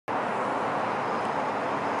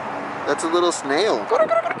That's a little snail.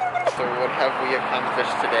 So what have we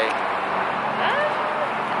accomplished today?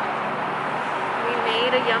 We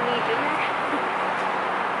made a yummy dinner.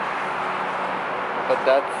 But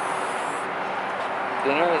that's...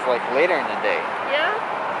 dinner is like later in the day. Yeah,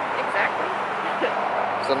 exactly.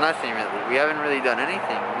 So nothing really. We haven't really done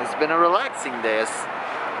anything. It's been a relaxing day.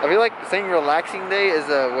 I feel like saying relaxing day is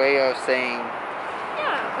a way of saying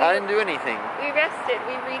I didn't do anything. We rested,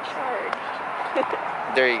 we recharged.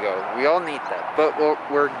 There you go. We all need that. But what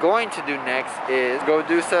we're going to do next is go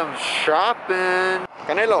do some shopping.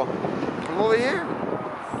 Canelo, come over here.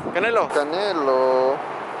 Canelo. Canelo.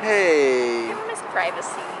 Hey. Give him his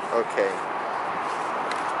privacy. Okay.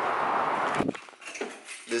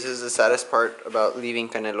 This is the saddest part about leaving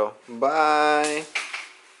Canelo. Bye.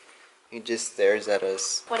 He just stares at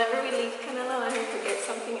us. Whenever we leave Canelo and we forget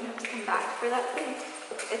something and have to come back for that thing,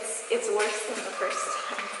 it's worse than the first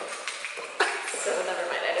time. So never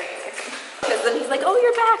mind, I don't use him. Because then he's like, oh,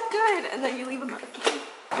 you're back, good. And then you leave him again.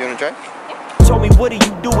 You wanna try? Yeah. Told me, what are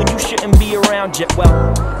you doing? You shouldn't be around yet. Well,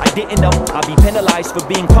 I didn't know I'll be penalized for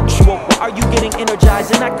being punctual. Why are you getting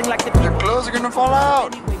energized and acting like the people? Your clothes are gonna fall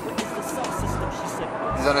out. Anyway, what is the soul system? She said,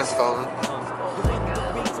 He's uninstalled.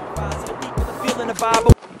 feeling the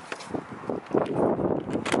Bible.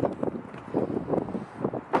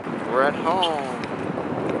 We're at home.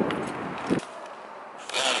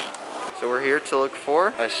 So we're here to look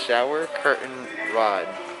for a shower curtain rod.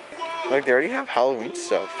 Look, they already have Halloween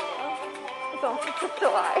stuff. It's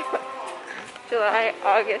July. July,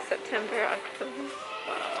 August, September, October.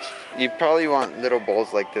 You probably want little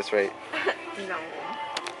bowls like this, right? No.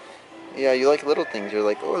 Yeah, you like little things. You're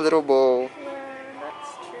like, oh, a little bowl. Yeah,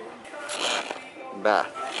 that's true.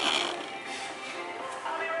 Bath.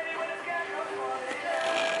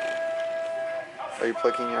 Are you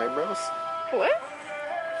plucking your eyebrows? What?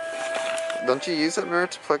 Don't you use that mirror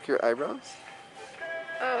to pluck your eyebrows?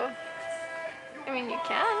 Oh. I mean, you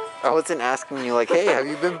can. I wasn't asking you like, hey, have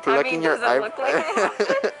you been plucking your eyebrows?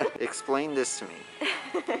 Like Explain this to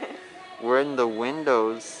me. We're in the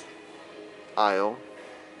windows aisle,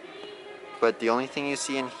 but the only thing you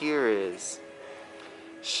see in here is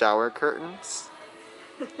shower curtains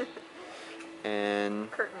and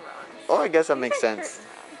curtain rods. oh, I guess that makes sense.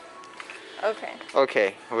 Okay.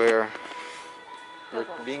 Okay, we're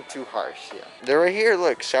being too harsh. Yeah, they're right here.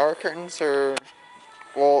 Look, shower curtains are.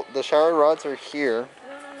 Well, the shower rods are here.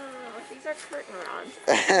 No. These are curtain rods.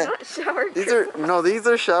 Not shower curtains. These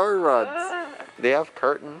are shower rods. They have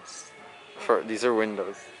curtains. These are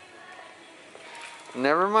windows.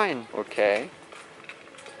 Never mind. Okay.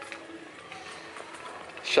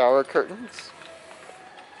 Shower curtains.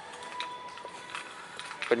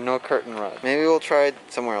 But no curtain rod. Maybe we'll try it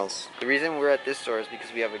somewhere else. The reason we're at this store is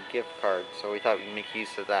because we have a gift card, so we thought we'd make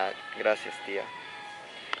use of that. Gracias, tía.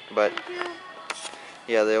 But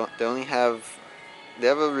yeah, they only have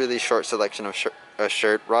a really short selection of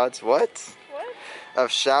shirt rods. What? Of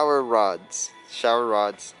shower rods. Shower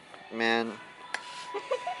rods, man.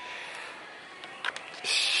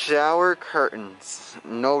 Shower curtains,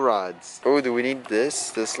 no rods. Oh, do we need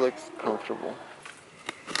this? This looks comfortable.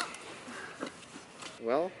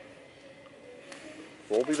 Well,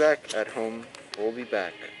 we'll be back at home. We'll be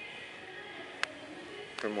back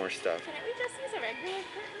for more stuff. Can we just use a regular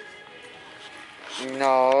curtain?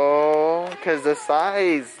 No, because the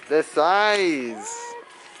size.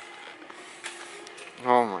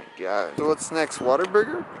 Oh my god. So what's next?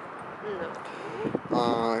 Whataburger?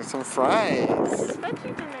 No. Some fries. It's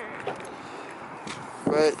veggie dinner.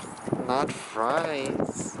 But not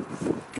fries.